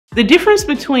The difference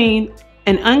between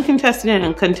an uncontested and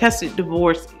uncontested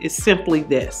divorce is simply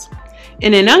this.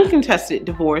 In an uncontested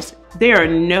divorce, there are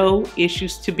no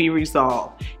issues to be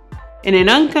resolved. In an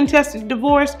uncontested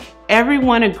divorce,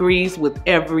 everyone agrees with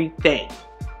everything.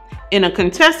 In a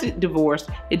contested divorce,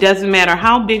 it doesn't matter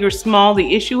how big or small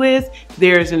the issue is,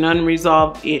 there is an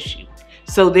unresolved issue.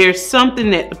 So there's something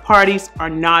that the parties are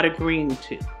not agreeing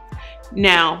to.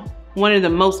 Now, one of the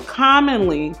most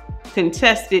commonly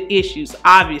contested issues,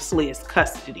 obviously, is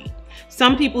custody.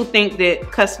 Some people think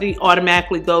that custody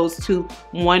automatically goes to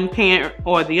one parent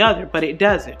or the other, but it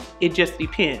doesn't. It just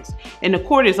depends. And the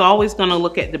court is always going to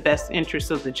look at the best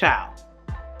interests of the child.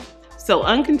 So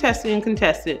uncontested and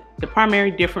contested, the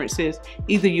primary difference is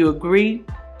either you agree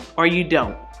or you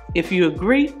don't. If you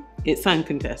agree, it's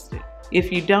uncontested.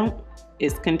 If you don't,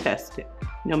 it's contested,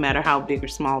 no matter how big or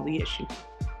small the issue.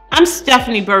 I'm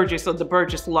Stephanie Burgess of the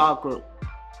Burgess Law Group.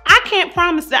 I can't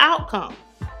promise the outcome,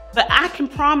 but I can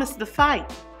promise the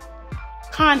fight.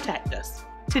 Contact us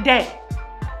today.